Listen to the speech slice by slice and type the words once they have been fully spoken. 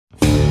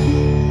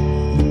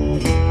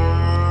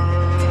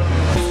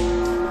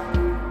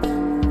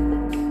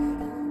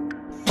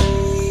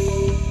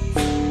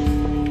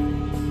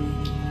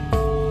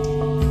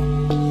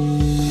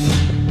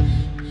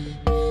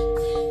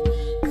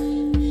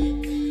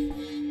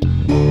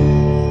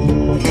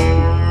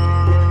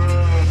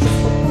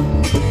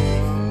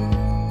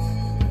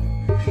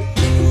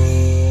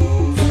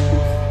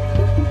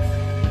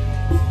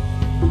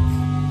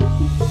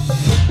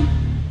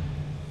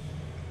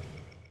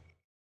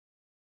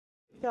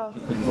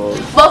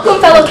Welcome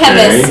fellow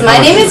chemists, my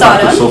name is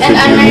Autumn and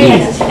I'm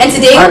Mariana, and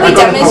today we'll be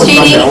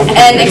demonstrating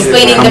and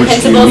explaining the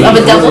principles of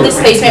a double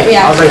displacement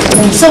reaction.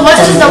 So what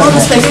is a double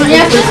displacement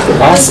reaction?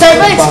 Let's start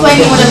by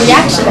explaining what a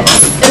reaction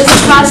is. It is a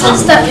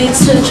process that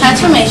leads to the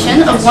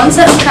transformation of one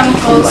set of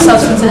chemical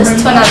substances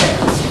to another.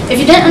 If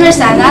you didn't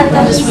understand that,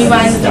 then just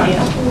rewind the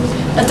video.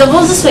 A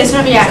double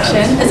displacement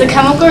reaction is a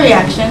chemical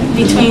reaction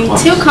between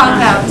two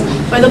compounds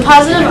where the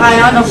positive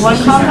ion of one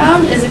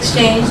compound is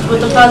exchanged with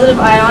the positive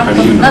ion of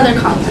another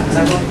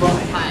compound.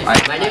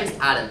 Hi, my name is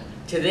Adam.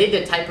 Today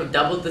the type of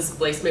double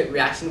displacement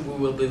reaction we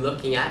will be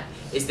looking at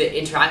is the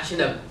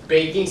interaction of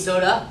baking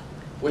soda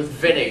with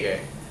vinegar.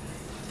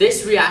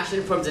 This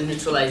reaction forms a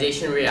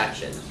neutralization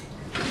reaction.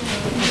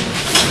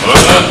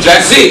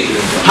 Jesse,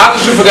 how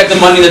could you forget the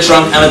money in the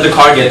trunk and let the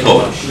car get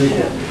towed?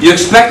 You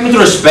expect me to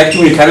respect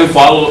you when you can't even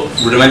follow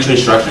rudimentary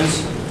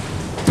instructions?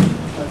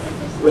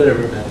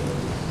 Whatever, man.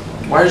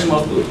 Why is your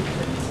mouth blue?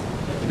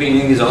 You been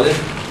eating these all day?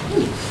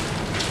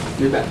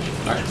 You're bad.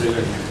 Actually,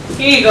 pretty good.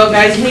 Here you go,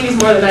 guys. You need these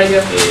more than I do.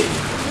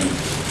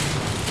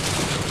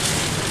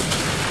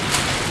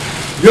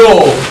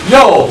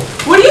 Yo!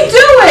 What are you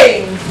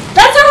doing?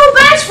 That's our whole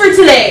batch for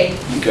today.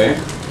 Okay.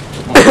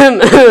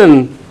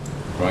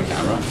 Wrong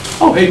camera.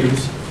 Oh, hey,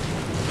 dudes.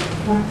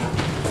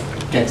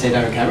 Can't say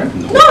that on camera?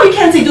 No, you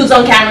can't say dudes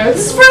on camera.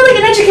 This is for like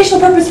an educational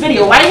purpose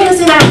video. Why are you gonna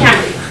say that on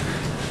camera?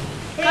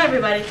 Hey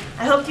everybody,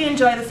 I hope you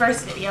enjoyed the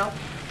first video.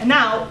 And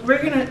now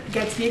we're gonna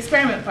get to the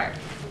experiment part.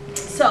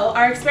 So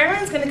our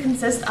experiment is gonna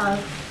consist of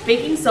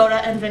baking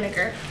soda and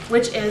vinegar,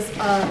 which is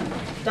a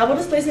double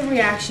displacement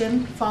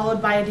reaction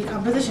followed by a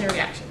decomposition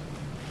reaction.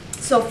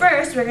 So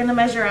first, we're gonna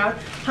measure out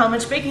how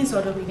much baking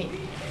soda we need.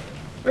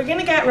 We're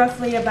gonna get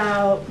roughly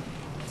about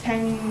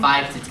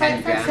 5 to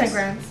 10 grams. 10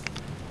 grams.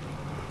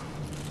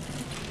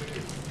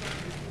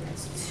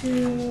 That's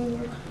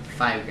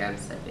 5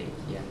 grams, I think.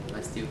 Yeah,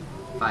 let's do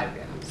 5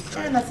 grams.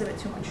 And that's a bit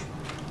too much.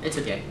 It's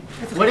okay.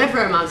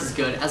 Whatever amount is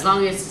good, as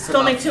long as it's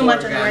Don't make too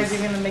much, grams. otherwise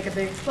you're gonna make a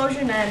big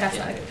explosion, and that's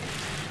not good.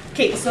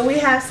 Okay, so we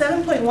have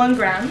 7.1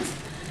 grams,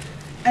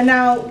 and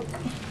now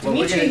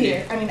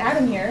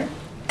Adam here,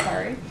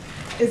 sorry,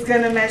 is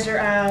gonna measure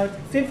out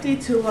 50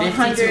 to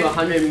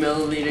 100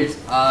 milliliters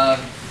of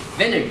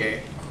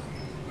vinegar.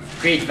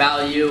 Great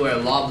Value or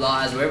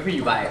Loblaws, wherever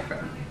you buy it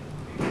from.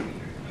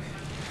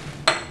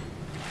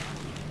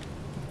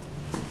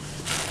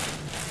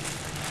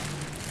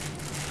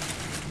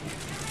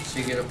 So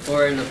you're gonna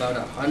pour in about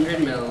 100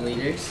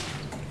 milliliters.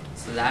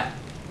 So that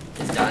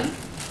is done.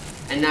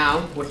 And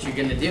now what you're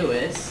gonna do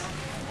is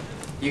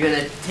you're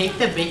gonna take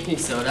the baking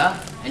soda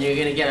and you're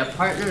gonna get a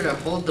partner to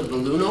hold the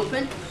balloon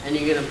open, and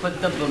you're gonna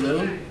put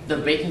the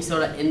baking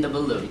soda in the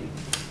balloon.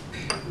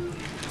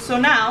 So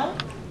now,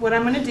 what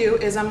I'm going to do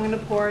is I'm going to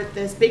pour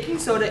this baking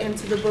soda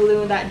into the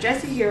balloon that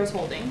Jesse here is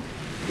holding.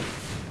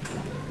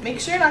 Make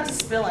sure not to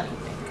spill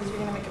anything, because you're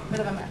going to make a bit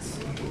of a mess.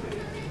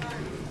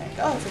 There you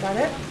go, that's about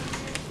it.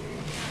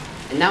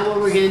 And now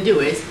what we're going to do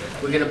is,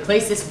 we're going to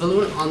place this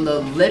balloon on the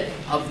lip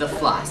of the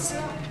flask.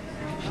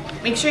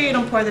 Make sure you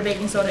don't pour the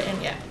baking soda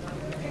in yet.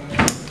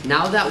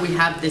 Now that we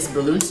have this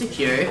balloon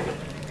secured,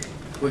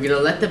 we're going to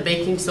let the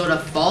baking soda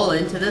fall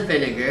into the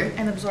vinegar.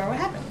 And absorb what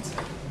happens.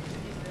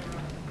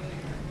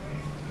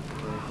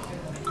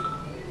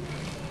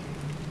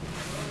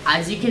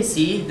 As you can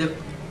see, the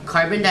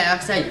carbon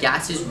dioxide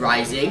gas is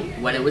rising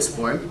when it was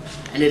formed,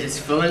 and it is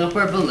filling up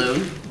our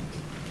balloon.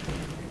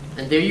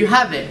 And there you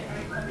have it,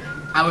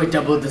 our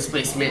double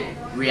displacement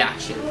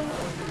reaction.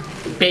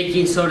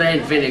 Baking soda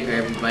and vinegar,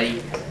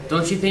 everybody.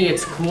 Don't you think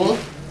it's cool?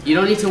 You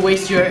don't need to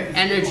waste your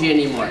energy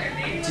anymore.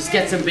 Just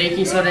get some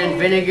baking soda and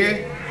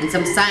vinegar and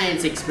some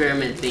science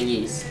experiment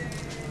thingies.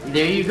 And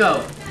there you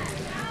go.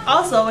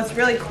 Also, what's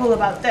really cool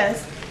about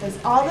this is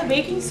all the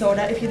baking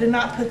soda, if you did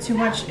not put too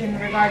much in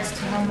regards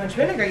to how much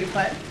vinegar you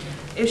put,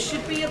 it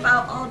should be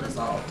about all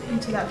dissolved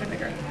into that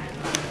vinegar.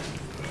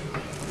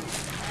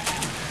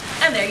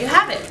 And there you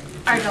have it,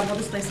 our double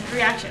displacement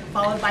reaction,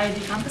 followed by a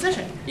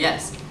decomposition.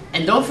 Yes,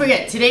 and don't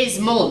forget, today's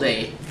Mold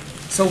Day.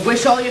 So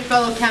wish all your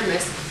fellow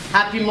chemists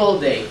happy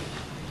Mold Day.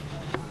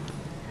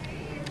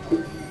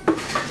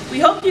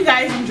 We hope you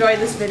guys enjoyed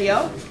this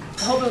video.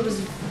 I hope it was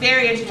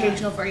very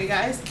educational for you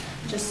guys.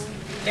 Just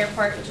their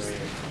part, just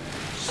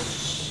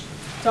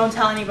don't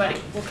tell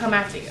anybody. We'll come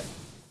after you.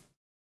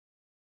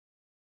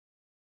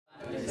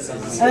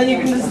 And then you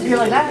can just hear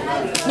like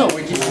that? No,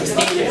 we're just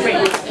staying in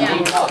frame.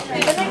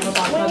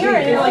 When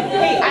you're like,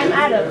 hey, I'm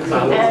Adam.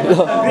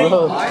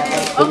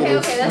 Okay,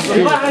 that's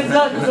good.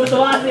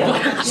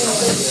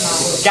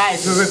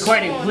 Guys, we're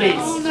recording,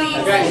 please.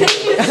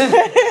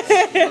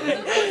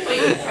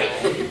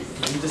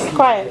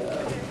 Quiet.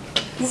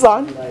 This is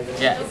on?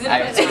 Yeah.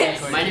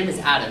 My name is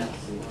Adam.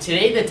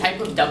 Today, the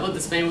type of double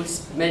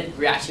displacement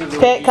reaction will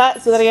Okay,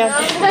 cut. So that again.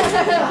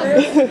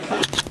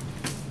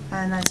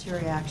 And that's your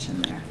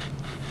reaction there.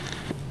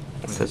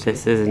 So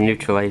this is a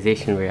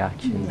neutralization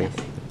reaction,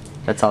 basically.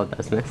 That's all it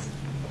does, miss.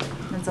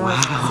 That's all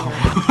it's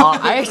Oh,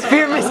 our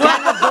experiment's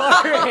kind of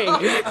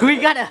boring. We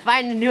gotta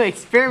find a new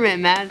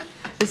experiment, man.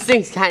 This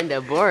thing's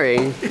kinda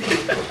boring.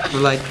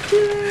 We're like,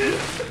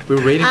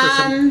 we're waiting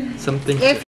for something.